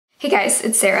Hey guys,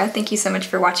 it's Sarah. Thank you so much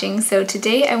for watching. So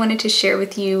today I wanted to share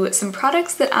with you some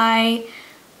products that I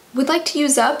would like to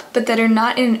use up, but that are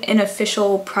not in an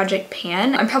official project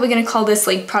pan. I'm probably gonna call this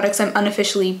like products I'm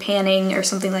unofficially panning or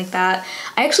something like that.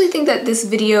 I actually think that this is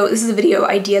a video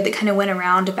idea that kind of went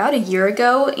around about a year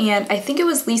ago, and I think it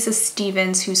was Lisa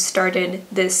Stevens who started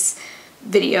this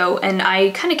video, and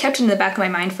I kind of kept it in the back of my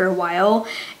mind for a while,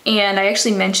 and I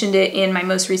actually mentioned it in my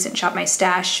most recent Shop My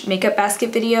Stash makeup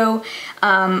basket video,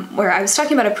 where I was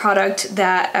talking about a product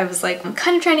that I was like, I'm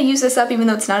kind of trying to use this up even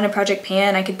though it's not in a project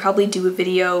pan. I could probably do a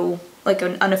video, like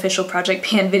an unofficial project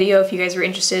pan video if you guys were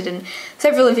interested, and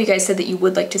several of you guys said that you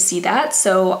would like to see that,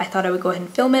 so I thought I would go ahead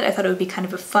and film it. I thought it would be kind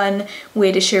of a fun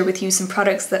way to share with you some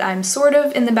products that I'm sort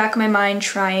of in the back of my mind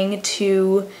trying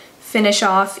to finish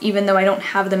off, even though I don't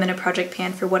have them in a project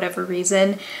pan for whatever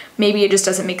reason. Maybe it just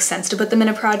doesn't make sense to put them in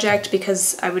a project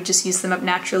because I would just use them up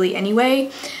naturally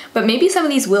anyway, but maybe some of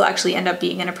these will actually end up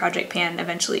being in a project pan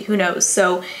eventually, who knows.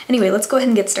 So anyway, let's go ahead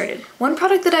and get started. One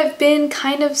product that I've been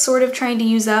kind of sort of trying to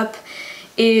use up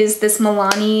is this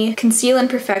Milani Conceal and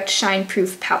Perfect Shine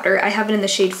Proof Powder. I have it in the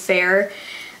shade Fair.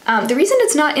 The reason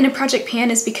it's not in a project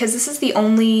pan is because this is the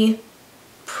only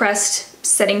pressed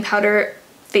setting powder,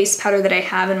 face powder that I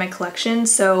have in my collection,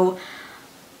 so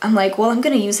I'm like, well, I'm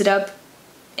gonna use it up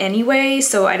anyway,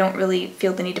 so I don't really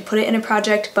feel the need to put it in a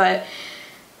project. But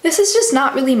this is just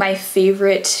not really my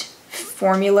favorite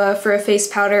formula for a face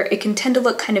powder. It can tend to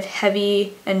look kind of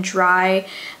heavy and dry.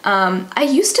 I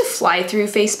used to fly through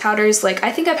face powders. Like,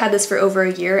 I think I've had this for over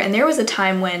a year, and there was a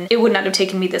time when it would not have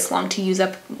taken me this long to use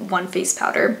up one face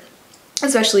powder,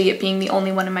 especially it being the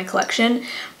only one in my collection.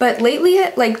 But lately,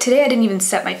 like today, I didn't even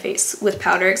set my face with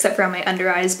powder except for on my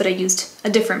under eyes, but I used a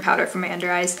different powder for my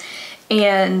under eyes.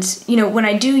 And you know, when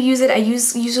I do use it, I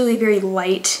use usually a very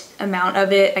light amount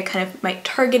of it. I kind of might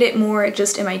target it more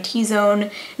just in my T-zone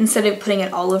instead of putting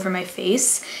it all over my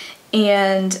face.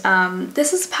 And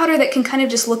this is a powder that can kind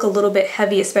of just look a little bit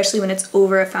heavy, especially when it's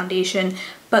over a foundation.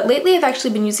 But lately I've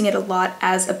actually been using it a lot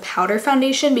as a powder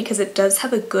foundation because it does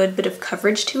have a good bit of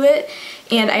coverage to it.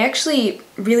 And I actually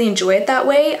really enjoy it that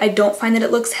way. I don't find that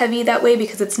it looks heavy that way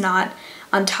because it's not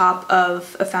on top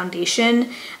of a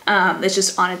foundation. It's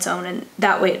just on its own, and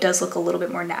that way it does look a little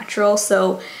bit more natural.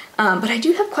 So, but I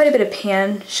do have quite a bit of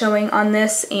pan showing on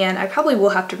this, and I probably will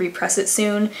have to repress it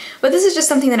soon. But this is just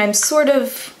something that I'm sort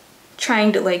of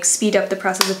trying to like speed up the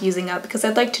process of using up because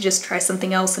I'd like to just try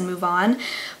something else and move on.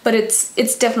 But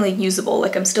it's definitely usable.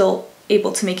 Like, I'm still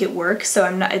able to make it work, so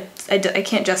I'm not, I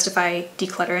can't justify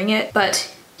decluttering it.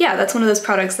 But yeah, that's one of those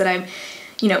products that I'm,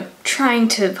 you know, trying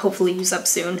to hopefully use up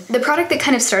soon. The product that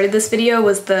kind of started this video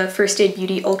was the First Aid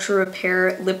Beauty Ultra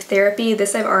Repair Lip Therapy.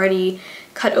 This I've already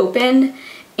cut open,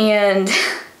 and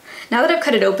now that I've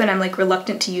cut it open, I'm like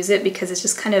reluctant to use it because it's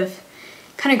just kind of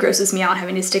grosses me out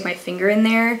having to stick my finger in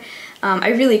there. I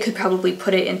really could probably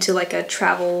put it into like a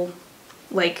travel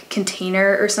like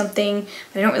container or something,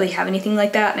 but I don't really have anything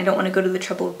like that, and I don't want to go to the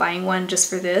trouble of buying one just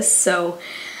for this. So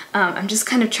I'm just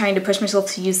kind of trying to push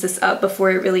myself to use this up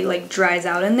before it really like dries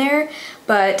out in there.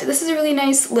 But this is a really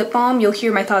nice lip balm. You'll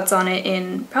hear my thoughts on it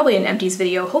in probably an empties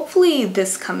video, hopefully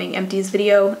this coming empties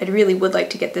video. I really would like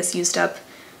to get this used up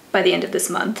by the end of this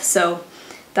month. So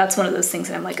that's one of those things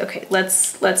that I'm like, okay,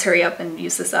 let's hurry up and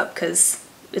use this up because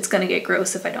it's gonna get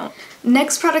gross if I don't.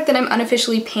 Next product that I'm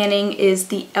unofficially panning is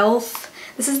the e.l.f.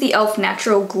 This is the e.l.f.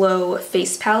 Natural Glow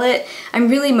Face Palette. I'm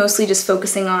really mostly just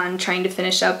focusing on trying to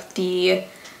finish up the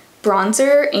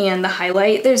bronzer and the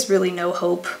highlight. There's really no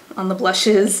hope on the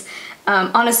blushes.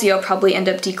 Honestly, I'll probably end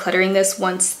up decluttering this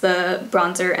once the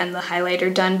bronzer and the highlight are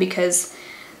done because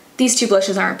these two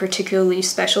blushes aren't particularly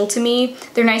special to me.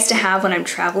 They're nice to have when I'm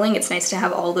traveling. It's nice to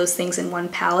have all those things in one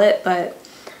palette, but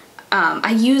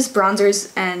I use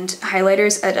bronzers and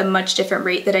highlighters at a much different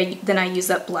rate than I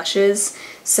use up blushes.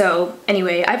 So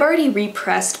anyway, I've already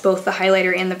repressed both the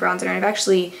highlighter and the bronzer, and I've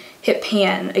actually hit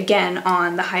pan again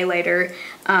on the highlighter.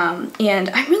 And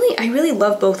I really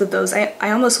love both of those. I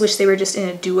almost wish they were just in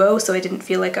a duo so I didn't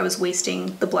feel like I was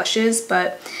wasting the blushes,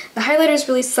 but the highlighter is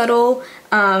really subtle,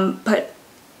 but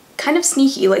kind of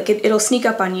sneaky. Like it'll sneak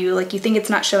up on you, like you think it's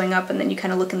not showing up, and then you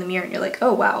kind of look in the mirror and you're like,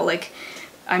 oh wow, like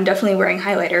I'm definitely wearing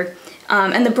highlighter.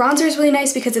 And the bronzer is really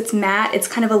nice because it's matte. It's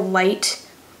kind of a light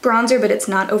bronzer, but it's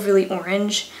not overly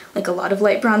orange like a lot of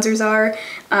light bronzers are.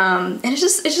 And it's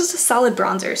just a solid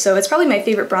bronzer. So it's probably my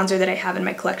favorite bronzer that I have in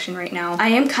my collection right now. I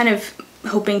am kind of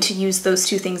hoping to use those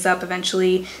two things up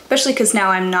eventually, especially because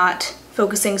now I'm not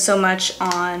focusing so much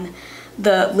on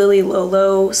the Lily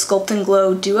Lolo Sculpt and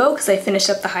Glow Duo because I finished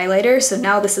up the highlighter. So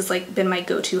now this has like been my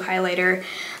go-to highlighter.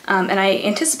 And I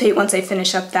anticipate once I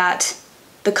finish up that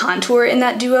the contour in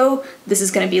that duo, this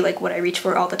is going to be like what I reach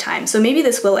for all the time. So maybe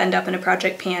this will end up in a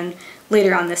project pan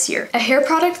later on this year. A hair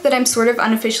product that I'm sort of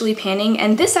unofficially panning,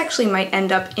 and this actually might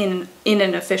end up in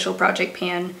an official project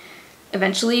pan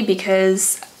eventually,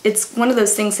 because it's one of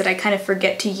those things that I kind of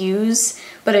forget to use,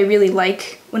 but I really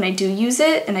like when I do use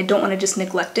it, and I don't want to just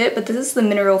neglect it. But this is the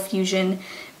Mineral Fusion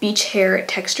Beach Hair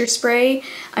Texture Spray.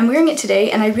 I'm wearing it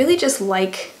today, and I really just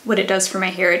like what it does for my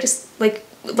hair. It just, like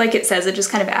it says, it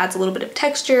just kind of adds a little bit of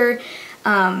texture.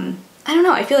 I don't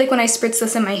know, I feel like when I spritz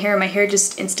this in my hair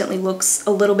just instantly looks a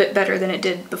little bit better than it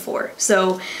did before.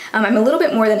 So I'm a little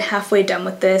bit more than halfway done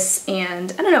with this,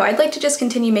 and I don't know, I'd like to just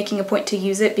continue making a point to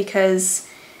use it because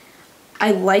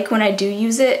I like when I do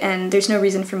use it, and there's no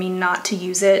reason for me not to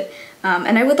use it.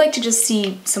 And I would like to just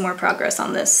see some more progress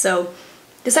on this. So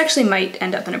this actually might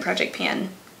end up in a project pan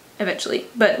eventually,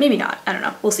 but maybe not, I don't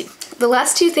know, we'll see. The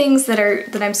last two things that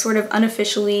I'm sort of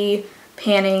unofficially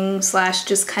panning slash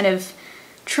just kind of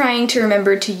trying to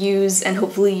remember to use and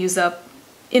hopefully use up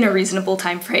in a reasonable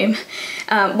time frame.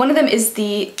 One of them is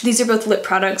these are both lip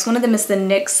products. One of them is the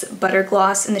NYX Butter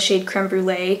Gloss in the shade Creme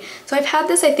Brulee. So I've had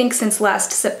this I think since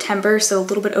last September, so a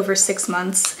little bit over 6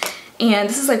 months. And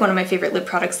this is like one of my favorite lip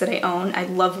products that I own. I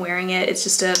love wearing it. It's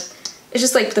just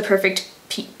like the perfect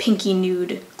pinky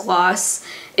nude gloss.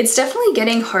 It's definitely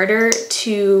getting harder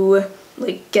to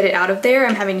like get it out of there.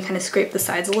 I'm having to kind of scrape the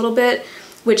sides a little bit,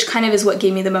 which kind of is what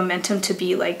gave me the momentum to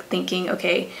be like thinking,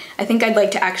 okay, I think I'd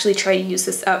like to actually try to use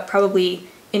this up probably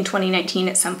in 2019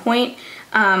 at some point.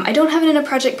 I don't have it in a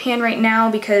project pan right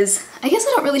now because I guess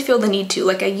I don't really feel the need to.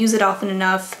 Like I use it often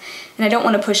enough, and I don't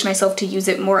want to push myself to use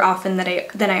it more often than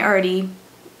I already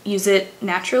use it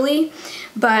naturally.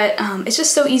 But it's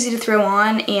just so easy to throw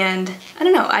on, and I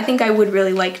don't know, I think I would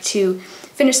really like to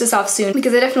finish this off soon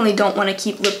because I definitely don't want to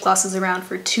keep lip glosses around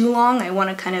for too long. I want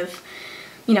to kind of,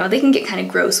 you know, they can get kind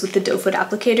of gross with the doe foot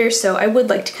applicator, so I would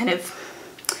like to kind of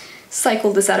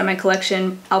cycle this out of my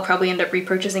collection. I'll probably end up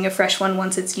repurchasing a fresh one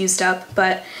once it's used up,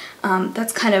 but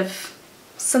that's kind of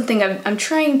something I'm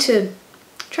trying to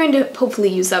hopefully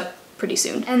use up pretty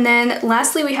soon. And then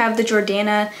lastly we have the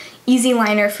Jordana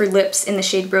Easyliner for lips in the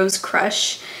shade Rose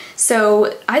Crush.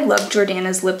 So I love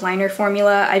Jordana's lip liner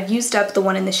formula. I've used up the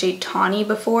one in the shade Tawny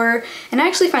before, and I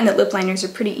actually find that lip liners are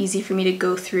pretty easy for me to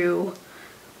go through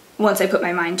once I put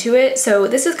my mind to it. So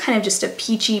this is kind of just a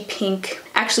peachy pink,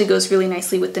 actually goes really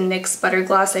nicely with the NYX Butter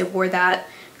Gloss. I wore that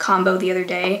combo the other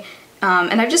day,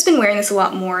 and I've just been wearing this a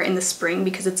lot more in the spring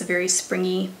because it's a very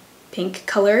springy pink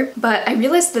color. But I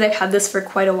realized that I've had this for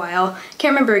quite a while.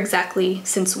 Can't remember exactly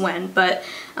since when, but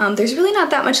there's really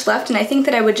not that much left, and I think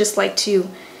that I would just like to,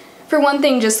 for one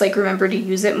thing, just like remember to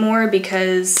use it more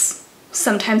because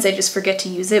sometimes I just forget to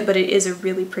use it, but it is a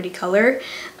really pretty color.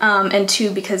 And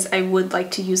two, because I would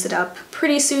like to use it up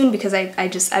pretty soon because I've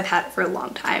had it for a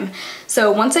long time.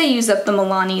 So once I use up the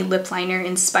Milani lip liner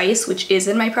in Spice, which is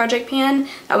in my project pan,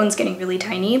 that one's getting really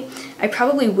tiny, I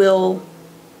probably will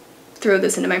throw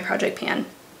this into my project pan.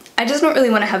 I just don't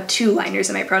really want to have 2 liners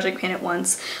in my project pan at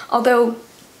once, although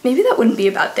maybe that wouldn't be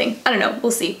a bad thing. I don't know,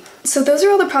 we'll see. So those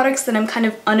are all the products that I'm kind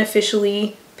of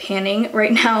unofficially panning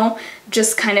right now.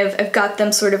 Just kind of, I've got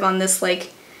them sort of on this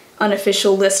like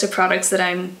unofficial list of products that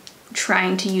I'm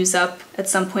trying to use up at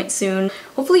some point soon.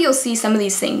 Hopefully you'll see some of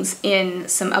these things in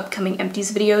some upcoming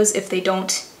empties videos if they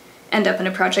don't end up in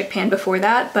a project pan before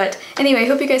that. But anyway, I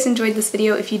hope you guys enjoyed this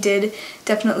video. If you did,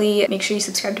 definitely make sure you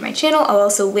subscribe to my channel. I'll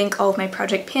also link all of my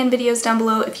project pan videos down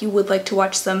below if you would like to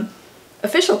watch some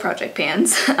official project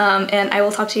pans. And I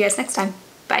will talk to you guys next time.